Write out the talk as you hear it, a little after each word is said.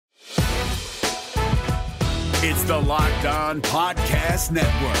It's the Locked On Podcast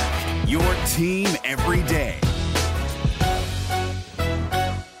Network, your team every day.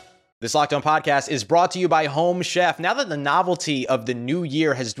 This Locked On Podcast is brought to you by Home Chef. Now that the novelty of the new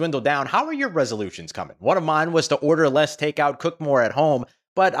year has dwindled down, how are your resolutions coming? One of mine was to order less takeout, cook more at home,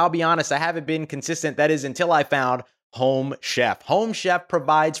 but I'll be honest, I haven't been consistent. That is until I found Home Chef. Home Chef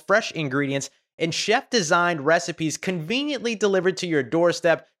provides fresh ingredients and chef-designed recipes conveniently delivered to your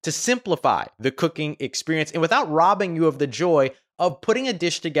doorstep to simplify the cooking experience and without robbing you of the joy of putting a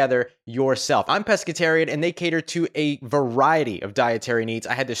dish together yourself. I'm pescatarian and they cater to a variety of dietary needs.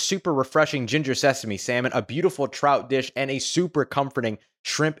 I had this super refreshing ginger sesame salmon, a beautiful trout dish, and a super comforting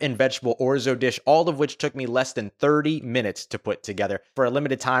shrimp and vegetable orzo dish, all of which took me less than 30 minutes to put together. For a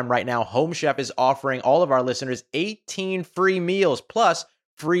limited time right now, Home Chef is offering all of our listeners 18 free meals plus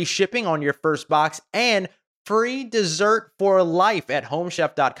free shipping on your first box and free dessert for life at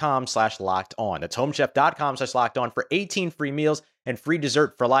homechef.com/lockedon. That's homechef.com/lockedon for 18 free meals and free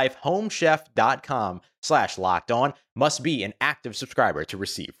dessert for life. Homechef.com/lockedon. Must be an active subscriber to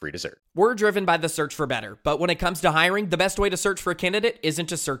receive free dessert. We're driven by the search for better, but when it comes to hiring, the best way to search for a candidate isn't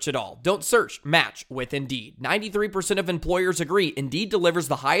to search at all. Don't search, match with Indeed. 93% of employers agree Indeed delivers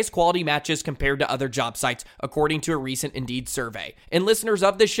the highest quality matches compared to other job sites, according to a recent Indeed survey. And listeners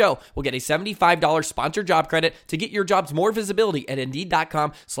of this show will get a $75 sponsored job credit to get your jobs more visibility at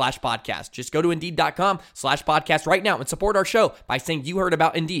Indeed.com/podcast. Just go to Indeed.com/podcast right now and support our show by saying you heard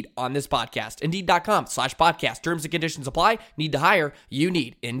about Indeed on this podcast. Indeed.com/podcast. Terms and conditions apply. Need to hire? You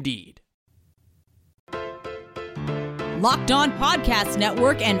need Indeed. Locked On Podcast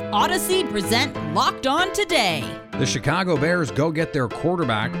Network and Odyssey present Locked On Today. The Chicago Bears go get their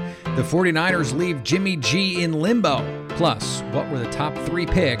quarterback. The 49ers leave Jimmy G in limbo. Plus, what were the top 3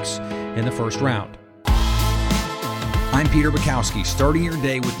 picks in the first round? I'm Peter Bukowski, starting your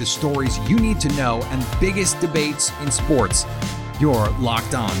day with the stories you need to know and biggest debates in sports. You're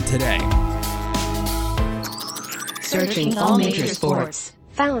Locked On Today. Searching all major sports.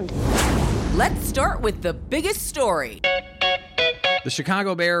 Found. Let's start with the biggest story. The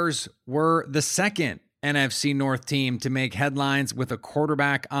Chicago Bears were the second NFC North team to make headlines with a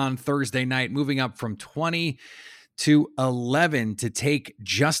quarterback on Thursday night, moving up from 20 to 11 to take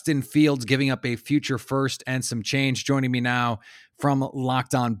Justin Fields, giving up a future first and some change. Joining me now from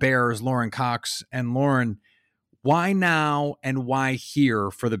Locked On Bears, Lauren Cox. And Lauren, why now and why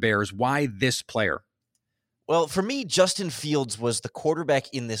here for the Bears? Why this player? Well, for me, Justin Fields was the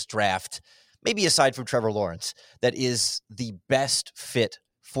quarterback in this draft, maybe aside from Trevor Lawrence, that is the best fit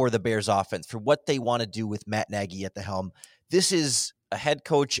for the Bears offense, for what they want to do with Matt Nagy at the helm. This is a head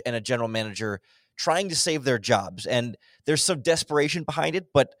coach and a general manager trying to save their jobs, and there's some desperation behind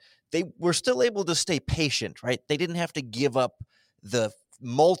it, but they were still able to stay patient, right? They didn't have to give up the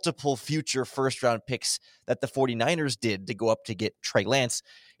multiple future first-round picks that the 49ers did to go up to get Trey Lance.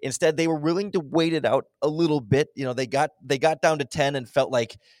 Instead, they were willing to wait it out a little bit. You know, they got down to 10 and felt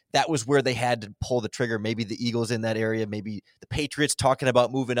like that was where they had to pull the trigger. Maybe the Eagles in that area, maybe the Patriots talking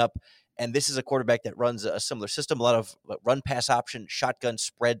about moving up. And this is a quarterback that runs a similar system, a lot of run-pass option, shotgun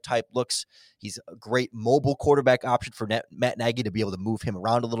spread type looks. He's a great mobile quarterback option for Matt Nagy to be able to move him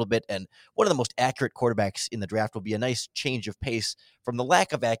around a little bit. And one of the most accurate quarterbacks in the draft will be a nice change of pace from the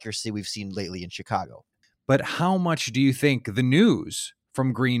lack of accuracy we've seen lately in Chicago. But how much do you think the news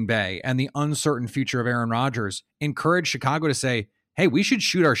from Green Bay and the uncertain future of Aaron Rodgers encouraged Chicago to say, hey, we should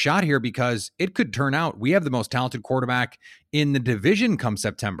shoot our shot here because it could turn out we have the most talented quarterback in the division come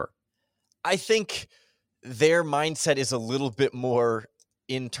September? I think their mindset is a little bit more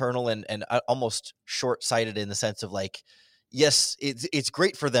internal and almost short-sighted in the sense of like, yes, it's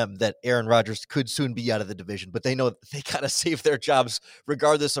great for them that Aaron Rodgers could soon be out of the division, but they know they got to save their jobs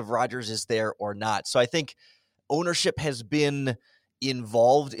regardless of Rodgers is there or not. So I think ownership has been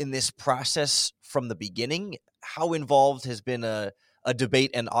involved in this process from the beginning. How involved has been a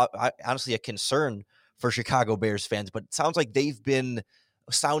debate and honestly a concern for Chicago Bears fans, but it sounds like they've been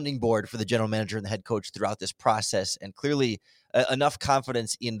a sounding board for the general manager and the head coach throughout this process, and clearly enough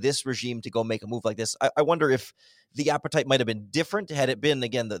confidence in this regime to go make a move like this. I wonder if the appetite might have been different had it been,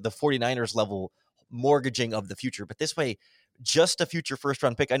 again, the 49ers level mortgaging of the future, but this way, just a future first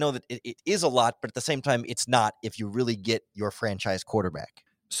round pick. I know that it is a lot, but at the same time, it's not if you really get your franchise quarterback.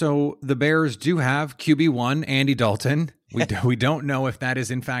 So the Bears do have QB1, Andy Dalton. We don't know if that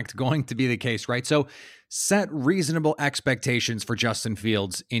is in fact going to be the case, right? So set reasonable expectations for Justin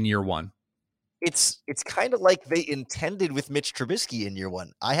Fields in year one. It's kind of like they intended with Mitch Trubisky in year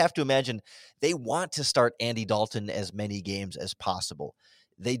one. I have to imagine they want to start Andy Dalton as many games as possible.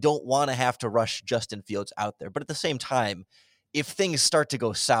 They don't want to have to rush Justin Fields out there. But at the same time, if things start to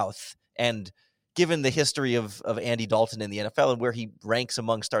go south and given the history of Andy Dalton in the NFL and where he ranks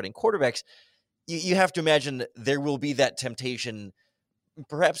among starting quarterbacks, you have to imagine there will be that temptation,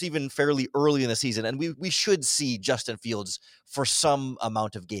 perhaps even fairly early in the season. And we should see Justin Fields for some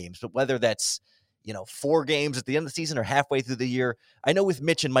amount of games, but whether that's, 4 games at the end of the season or halfway through the year. I know with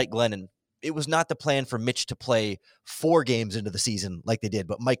Mitch and Mike Glennon, it was not the plan for Mitch to play 4 games into the season like they did,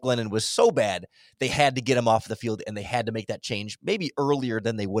 but Mike Glennon was so bad, they had to get him off the field and they had to make that change maybe earlier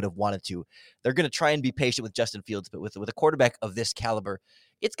than they would have wanted to. They're going to try and be patient with Justin Fields, but with a quarterback of this caliber,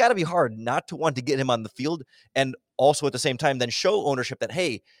 it's got to be hard not to want to get him on the field and also at the same time then show ownership that,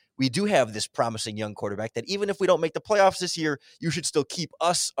 hey, we do have this promising young quarterback that even if we don't make the playoffs this year, you should still keep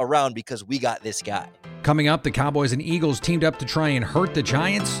us around because we got this guy. Coming up, the Cowboys and Eagles teamed up to try and hurt the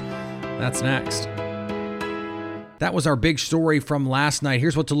Giants. That's next. That was our big story from last night.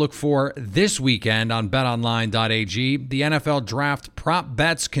 Here's what to look for this weekend on betonline.ag. The NFL draft prop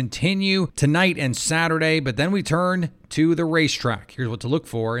bets continue tonight and Saturday, but then we turn to the racetrack. Here's what to look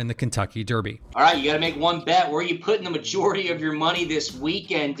for in the Kentucky Derby. All right, you got to make one bet. Where are you putting the majority of your money this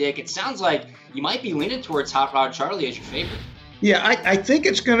weekend, Dick? It sounds like you might be leaning towards Hot Rod Charlie as your favorite. Yeah, I think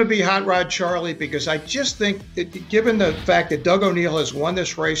it's going to be Hot Rod Charlie because I just think, given the fact that Doug O'Neill has won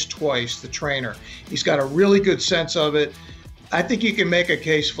this race twice, the trainer, he's got a really good sense of it. I think you can make a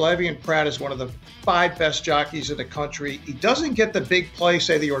case Flavien Prat is one of the 5 best jockeys in the country. He doesn't get the big play,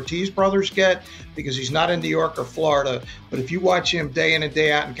 say, the Ortiz brothers get because he's not in New York or Florida. But if you watch him day in and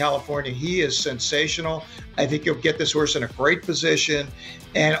day out in California, he is sensational. I think you'll get this horse in a great position.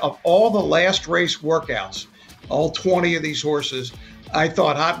 And of all the last race workouts, all 20 of these horses, I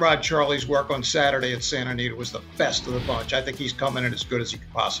thought Hot Rod Charlie's work on Saturday at Santa Anita was the best of the bunch. I think he's coming in as good as he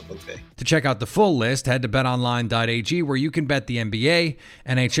could possibly be. To check out the full list, head to betonline.ag where you can bet the NBA,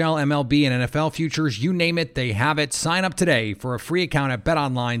 NHL, MLB, and NFL futures. You name it, they have it. Sign up today for a free account at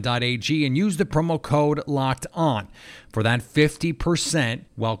betonline.ag and use the promo code LOCKEDON for that 50%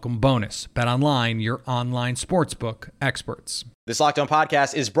 welcome bonus. BetOnline, your online sportsbook experts. This Locked On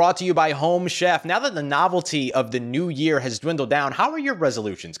podcast is brought to you by Home Chef. Now that the novelty of the new year has dwindled down, how are your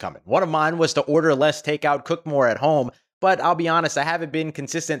resolutions coming? One of mine was to order less takeout, cook more at home, but I'll be honest, I haven't been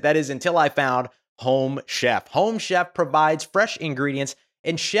consistent. That is until I found Home Chef. Home Chef provides fresh ingredients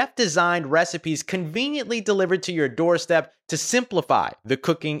and chef-designed recipes conveniently delivered to your doorstep to simplify the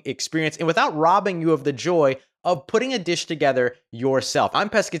cooking experience and without robbing you of the joy of putting a dish together yourself. I'm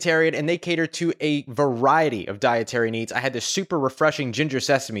pescatarian and they cater to a variety of dietary needs. I had this super refreshing ginger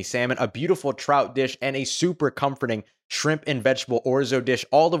sesame salmon, a beautiful trout dish, and a super comforting shrimp and vegetable orzo dish,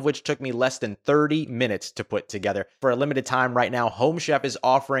 all of which took me less than 30 minutes to put together. For a limited time right now, Home Chef is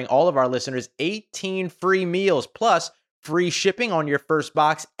offering all of our listeners 18 free meals plus free shipping on your first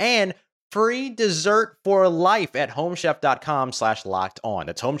box and free dessert for life at homechef.com/lockedon.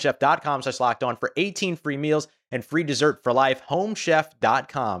 That's homechef.com/lockedon for 18 free meals and free dessert for life.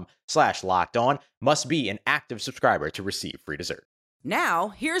 Homechef.com/lockedon. Must be an active subscriber to receive free dessert. Now,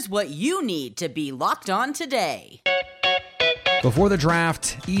 here's what you need to be locked on today. Before the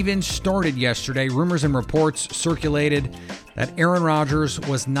draft even started yesterday, rumors and reports circulated that Aaron Rodgers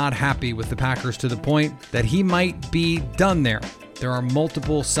was not happy with the Packers to the point that he might be done there. There are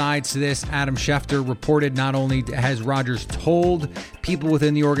multiple sides to this. Adam Schefter reported not only has Rodgers told people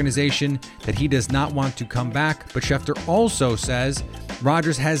within the organization that he does not want to come back, but Schefter also says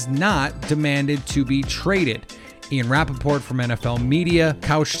Rodgers has not demanded to be traded. Ian Rappaport from NFL Media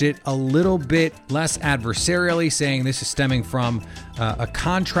couched it a little bit less adversarially, saying this is stemming from a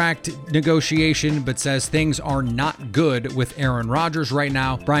contract negotiation, but says things are not good with Aaron Rodgers right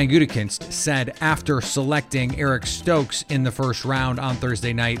now. Brian Gutekunst said after selecting Eric Stokes in the first round on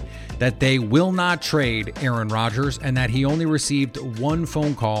Thursday night that they will not trade Aaron Rodgers and that he only received one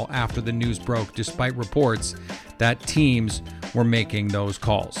phone call after the news broke, despite reports that teams were making those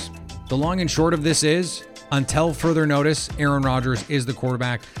calls. The long and short of this is, until further notice, Aaron Rodgers is the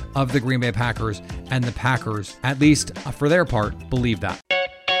quarterback of the Green Bay Packers, and the Packers, at least for their part, believe that.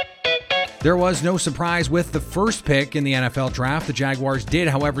 There was no surprise with the first pick in the NFL draft. The Jaguars did,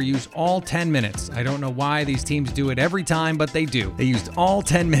 however, use all 10 minutes. I don't know why these teams do it every time, but they do. They used all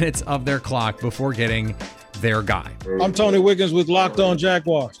 10 minutes of their clock before getting their guy. I'm Tony Wiggins with Locked On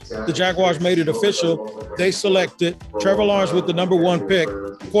Jaguars. The Jaguars made it official. They selected Trevor Lawrence with the number 1 pick,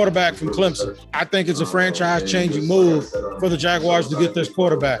 quarterback from Clemson. I think it's a franchise-changing move for the Jaguars to get this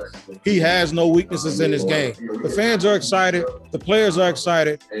quarterback. He has no weaknesses in his game. The fans are excited. The players are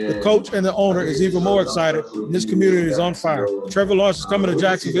excited. The coach and the owner is even more excited. And this community is on fire. Trevor Lawrence is coming to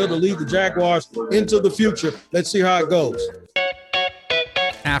Jacksonville to lead the Jaguars into the future. Let's see how it goes.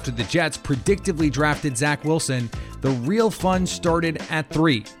 After the Jets predictively drafted Zach Wilson, The real fun started at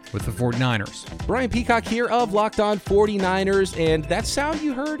 3 with the 49ers. Brian Peacock here of Locked On 49ers, and that sound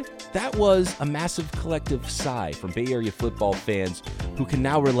you heard, that was a massive collective sigh from Bay Area football fans who can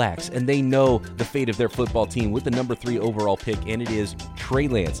now relax, and they know the fate of their football team with the number 3 overall pick, and it is Trey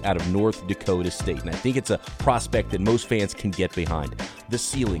Lance out of North Dakota State. And I think it's a prospect that most fans can get behind. The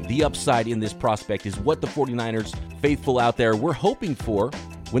ceiling, the upside in this prospect is what the 49ers faithful out there were hoping for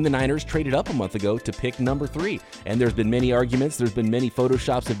when the Niners traded up a month ago to pick number 3. And there's been many arguments, there's been many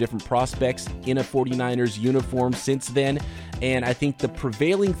photoshops of different prospects in a 49ers uniform since then. And I think the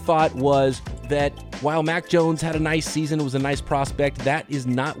prevailing thought was that while Mac Jones had a nice season, was a nice prospect, that is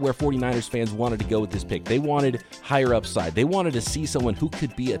not where 49ers fans wanted to go with this pick. They wanted higher upside. They wanted to see someone who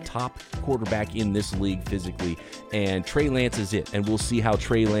could be a top quarterback in this league physically. And Trey Lance is it. And we'll see how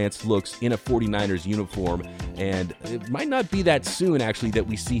Trey Lance looks in a 49ers uniform. And it might not be that soon, actually, that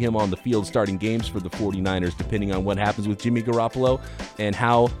we see him on the field starting games for the 49ers, depending on what happens with Jimmy Garoppolo and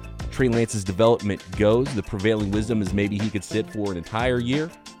how Trey Lance's development goes. The prevailing wisdom is maybe he could sit for an entire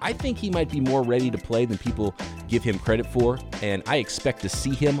year. I think he might be more ready to play than people give him credit for, and I expect to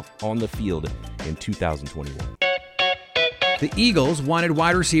see him on the field in 2021. The Eagles wanted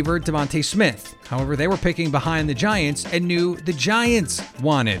wide receiver DeVonta Smith. However, they were picking behind the Giants and knew the Giants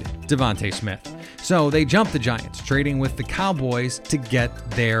wanted DeVonta Smith. So they jumped the Giants, trading with the Cowboys to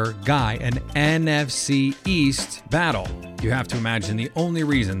get their guy, an NFC East battle. You have to imagine the only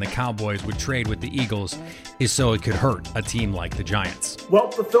reason the Cowboys would trade with the Eagles is so it could hurt a team like the Giants. Well,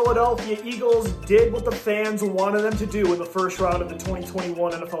 the Philadelphia Eagles did what the fans wanted them to do in the first round of the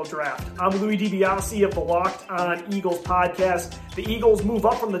 2021 NFL Draft. I'm Louis DiBiase of the Locked On Eagles podcast. The Eagles move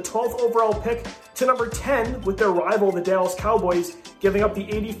up from the 12th overall pick to number 10 with their rival, the Dallas Cowboys, giving up the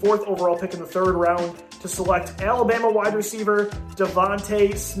 84th overall pick in the third round to select Alabama wide receiver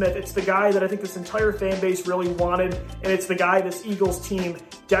DeVonta Smith. It's the guy that I think this entire fan base really wanted, and it's the guy this Eagles team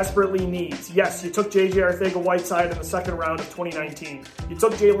desperately needs. Yes, you took J.J. Arcega-Whiteside in the second round of 2019. You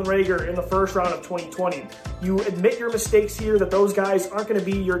took Jalen Reagor in the first round of 2020. You admit your mistakes here, that those guys aren't going to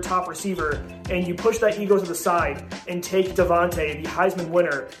be your top receiver, and you push that ego to the side and take DeVonta, the Heisman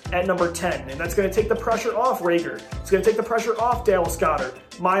winner, at number 10. And that's going to take the pressure off Reagor. It's going to take the pressure off Dallas Goedert,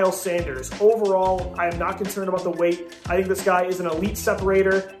 Miles Sanders. Overall, I am not concerned about the weight. I think this guy is an elite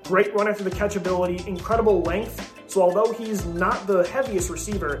separator, great run after the catch ability, incredible length. So although he's not the heaviest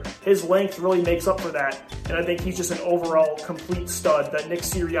receiver, his length really makes up for that. And I think he's just an overall complete stud that Nick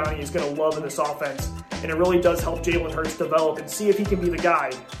Sirianni is going to love in this offense. And it really does help Jalen Hurts develop and see if he can be the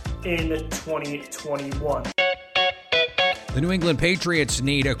guy in 2021. The New England Patriots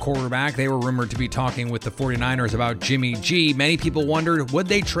need a quarterback. They were rumored to be talking with the 49ers about Jimmy G. Many people wondered, would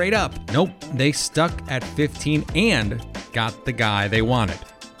they trade up? Nope, they stuck at 15 and got the guy they wanted.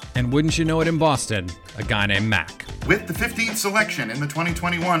 And wouldn't you know it, in Boston, a guy named Mac. With the 15th selection in the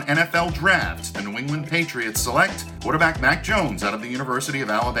 2021 NFL Draft, the New England Patriots select quarterback Mac Jones out of the University of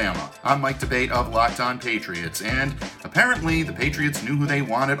Alabama. I'm Mike Debate of Locked On Patriots, and apparently the Patriots knew who they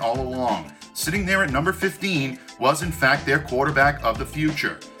wanted all along. Sitting there at number 15 was in fact their quarterback of the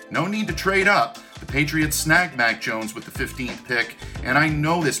future. No need to trade up. The Patriots snagged Mac Jones with the 15th pick, and I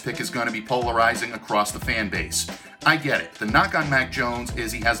know this pick is going to be polarizing across the fan base. I get it. The knock on Mac Jones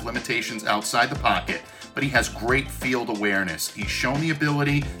is he has limitations outside the pocket, but he has great field awareness. He's shown the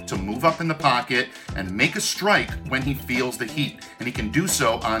ability to move up in the pocket and make a strike when he feels the heat, and he can do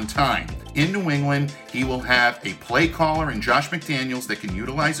so on time. In New England, he will have a play caller in Josh McDaniels that can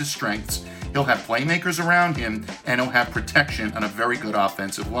utilize his strengths. He'll have playmakers around him, and he'll have protection on a very good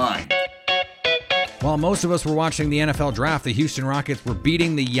offensive line. While most of us were watching the NFL Draft, the Houston Rockets were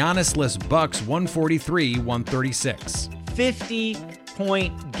beating the Giannis-less Bucks 143-136.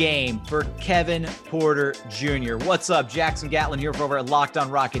 50-point game for Kevin Porter Jr. What's up? Jackson Gatlin here for over at Locked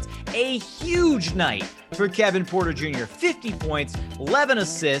On Rockets. A huge night for Kevin Porter Jr. 50 points, 11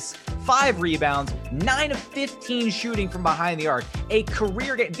 assists, 5 rebounds, 9 of 15 shooting from behind the arc. A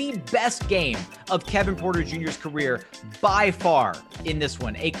career game, the best game of Kevin Porter Jr.'s career by far in this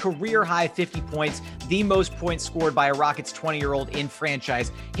one. A career high 50 points, the most points scored by a Rockets 20-year-old in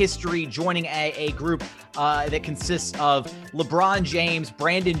franchise history, joining a group that consists of LeBron James,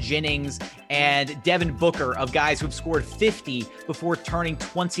 Brandon Jennings, and Devin Booker, of guys who've scored 50 before turning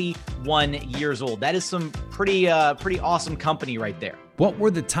 21 years old. That is some pretty awesome company right there. What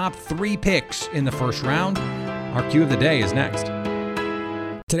were the top 3 picks in the first round? Our cue of the day is next.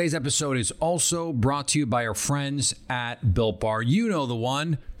 Today's episode is also brought to you by our friends at Built Bar. You know the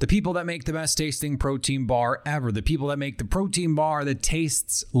one. The people that make the best tasting protein bar ever. The people that make the protein bar that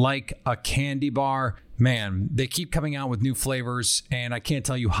tastes like a candy bar. Man, they keep coming out with new flavors, and I can't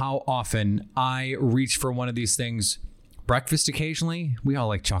tell you how often I reach for one of these things. Breakfast occasionally. We all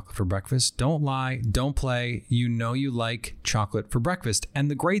like chocolate for breakfast. Don't lie. Don't play. You know you like chocolate for breakfast. And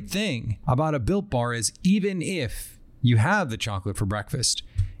the great thing about a Built Bar is even if you have the chocolate for breakfast,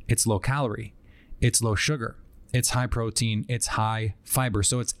 it's low calorie, it's low sugar, it's high protein, it's high fiber.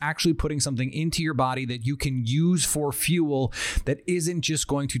 So it's actually putting something into your body that you can use for fuel that isn't just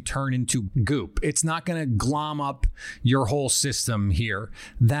going to turn into goop. It's not going to glom up your whole system here.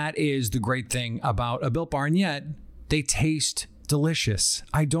 That is the great thing about a Built Bar. And yet, they taste delicious.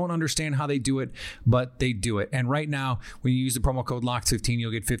 I don't understand how they do it, but they do it. And right now, when you use the promo code LOCKED15,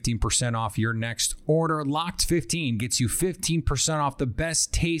 you'll get 15% off your next order. LOCKED15 gets you 15% off the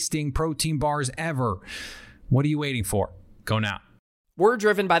best tasting protein bars ever. What are you waiting for? Go now. We're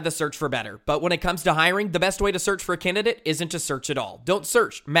driven by the search for better, but when it comes to hiring, the best way to search for a candidate isn't to search at all. Don't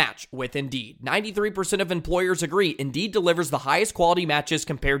search, match with Indeed. 93% of employers agree Indeed delivers the highest quality matches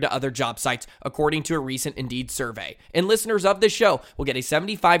compared to other job sites, according to a recent Indeed survey. And listeners of this show will get a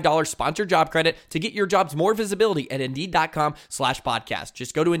 $75 sponsored job credit to get your jobs more visibility at Indeed.com/podcast.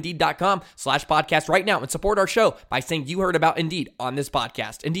 Just go to Indeed.com/podcast right now and support our show by saying you heard about Indeed on this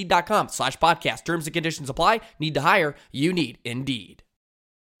podcast. Indeed.com/podcast. Terms and conditions apply. Need to hire? You need Indeed.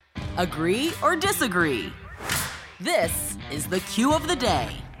 Agree or disagree? This is the cue of the day.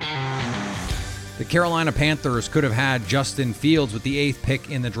 The Carolina Panthers could have had Justin Fields with the 8th pick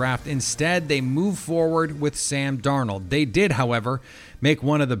in the draft. Instead, they moved forward with Sam Darnold. They did, however, make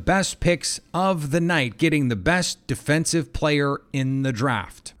one of the best picks of the night, getting the best defensive player in the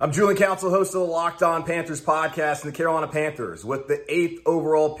draft. I'm Julian Council, host of the Locked On Panthers podcast, and the Carolina Panthers, with the 8th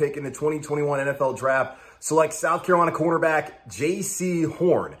overall pick in the 2021 NFL Draft, select South Carolina cornerback J.C.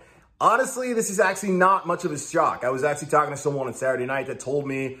 Horn. Honestly, this is actually not much of a shock. I was actually talking to someone on Saturday night that told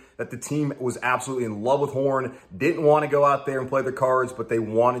me that the team was absolutely in love with Horn, didn't want to go out there and play their cards, but they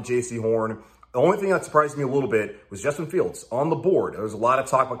wanted J.C. Horn. The only thing that surprised me a little bit was Justin Fields on the board. There was a lot of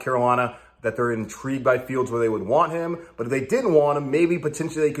talk about Carolina, that they're intrigued by Fields where they would want him, but if they didn't want him, maybe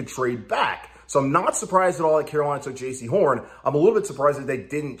potentially they could trade back. So I'm not surprised at all that Carolina took J.C. Horn. I'm a little bit surprised that they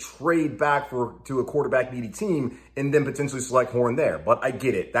didn't trade back to a quarterback-needy team and then potentially select Horn there. But I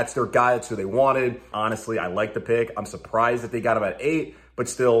get it. That's their guy. That's who they wanted. Honestly, I like the pick. I'm surprised that they got him at 8. But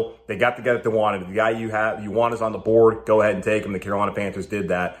still, they got the guy that they wanted. The guy you want is on the board. Go ahead and take him. The Carolina Panthers did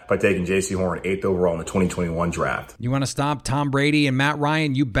that by taking J.C. Horn 8th overall in the 2021 draft. You want to stop Tom Brady and Matt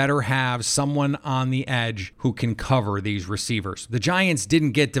Ryan? You better have someone on the edge who can cover these receivers. The Giants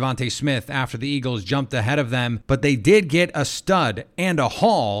didn't get Devontae Smith after the Eagles jumped ahead of them, but they did get a stud and a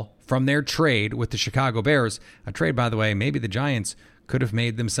haul from their trade with the Chicago Bears. A trade, by the way, maybe the Giants could have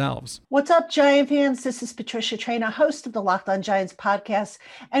made themselves. What's up, Giant fans? This is Patricia Traina, host of the Locked On Giants podcast.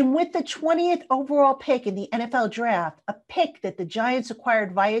 And with the 20th overall pick in the NFL draft, a pick that the Giants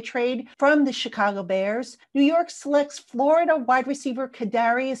acquired via trade from the Chicago Bears, New York selects Florida wide receiver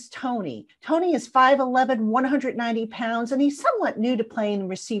Kadarius Toney. Toney is 5'11", 190 pounds, and he's somewhat new to playing the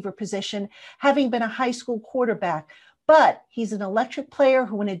receiver position, having been a high school quarterback. But he's an electric player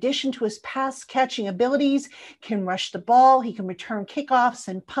who, in addition to his pass catching abilities, can rush the ball. He can return kickoffs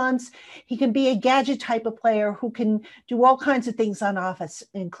and punts. He can be a gadget type of player who can do all kinds of things on offense,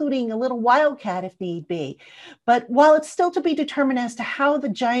 including a little wildcat if need be. But while it's still to be determined as to how the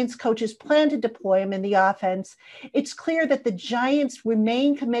Giants coaches plan to deploy him in the offense, it's clear that the Giants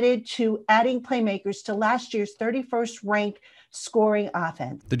remain committed to adding playmakers to last year's 31st ranked scoring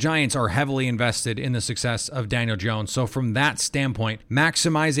offense. The Giants are heavily invested in the success of Daniel Jones. So from that standpoint,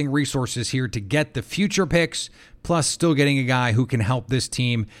 maximizing resources here to get the future picks, plus still getting a guy who can help this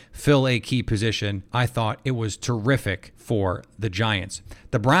team fill a key position, I thought it was terrific for the Giants.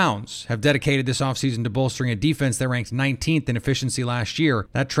 The Browns have dedicated this offseason to bolstering a defense that ranked 19th in efficiency last year.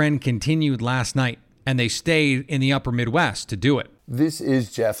 That trend continued last night, and they stayed in the upper Midwest to do it. This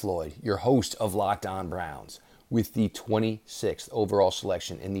is Jeff Lloyd, your host of Locked On Browns. With the 26th overall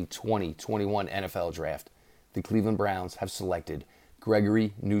selection in the 2021 NFL Draft, the Cleveland Browns have selected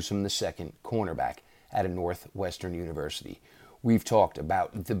Gregory Newsome II, cornerback out of Northwestern University. We've talked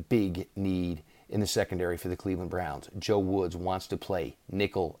about the big need in the secondary for the Cleveland Browns. Joe Woods wants to play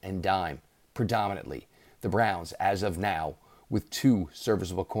nickel and dime predominantly. The Browns, as of now, with 2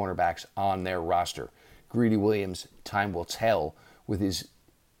 serviceable cornerbacks on their roster. Greedy Williams, time will tell with his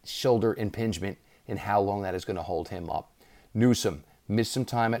shoulder impingement and how long that is going to hold him up. Newsome missed some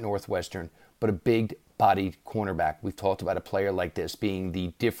time at Northwestern, but a big-bodied cornerback. We've talked about a player like this being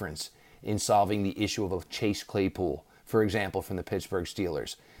the difference in solving the issue of a Chase Claypool, for example, from the Pittsburgh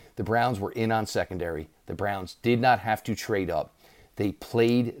Steelers. The Browns were in on secondary. The Browns did not have to trade up. They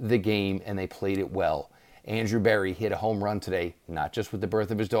played the game, and they played it well. Andrew Berry hit a home run today, not just with the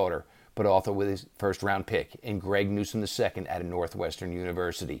birth of his daughter, but also with his first-round pick, and Greg Newsome II out of Northwestern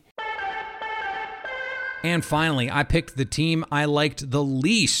University. And finally, I picked the team I liked the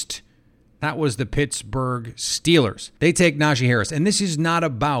least. That was the Pittsburgh Steelers. They take Najee Harris, and this is not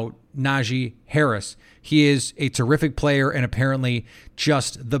about Najee Harris. He is a terrific player and apparently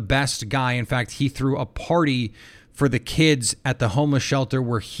just the best guy. In fact, he threw a party for the kids at the homeless shelter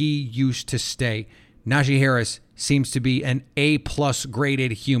where he used to stay. Najee Harris seems to be an A+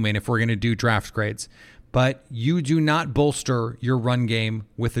 graded human if we're going to do draft grades. But you do not bolster your run game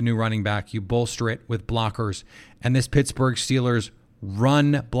with a new running back. You bolster it with blockers. And this Pittsburgh Steelers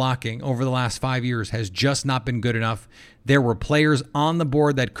run blocking over the last 5 years has just not been good enough. There were players on the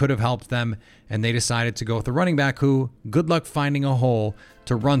board that could have helped them, and they decided to go with the running back who, good luck finding a hole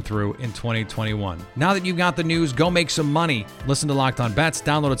to run through in 2021. Now that you've got the news, go make some money. Listen to Locked On Bets,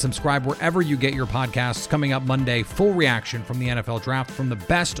 download and subscribe wherever you get your podcasts. Coming up Monday, full reaction from the NFL Draft from the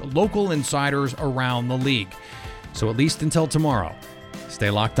best local insiders around the league. So at least until tomorrow,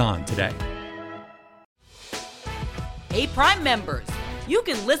 stay locked on today. Hey, Prime members, you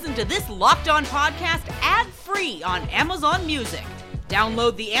can listen to this Locked On podcast ad-free on Amazon Music.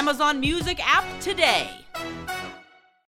 Download the Amazon Music app today.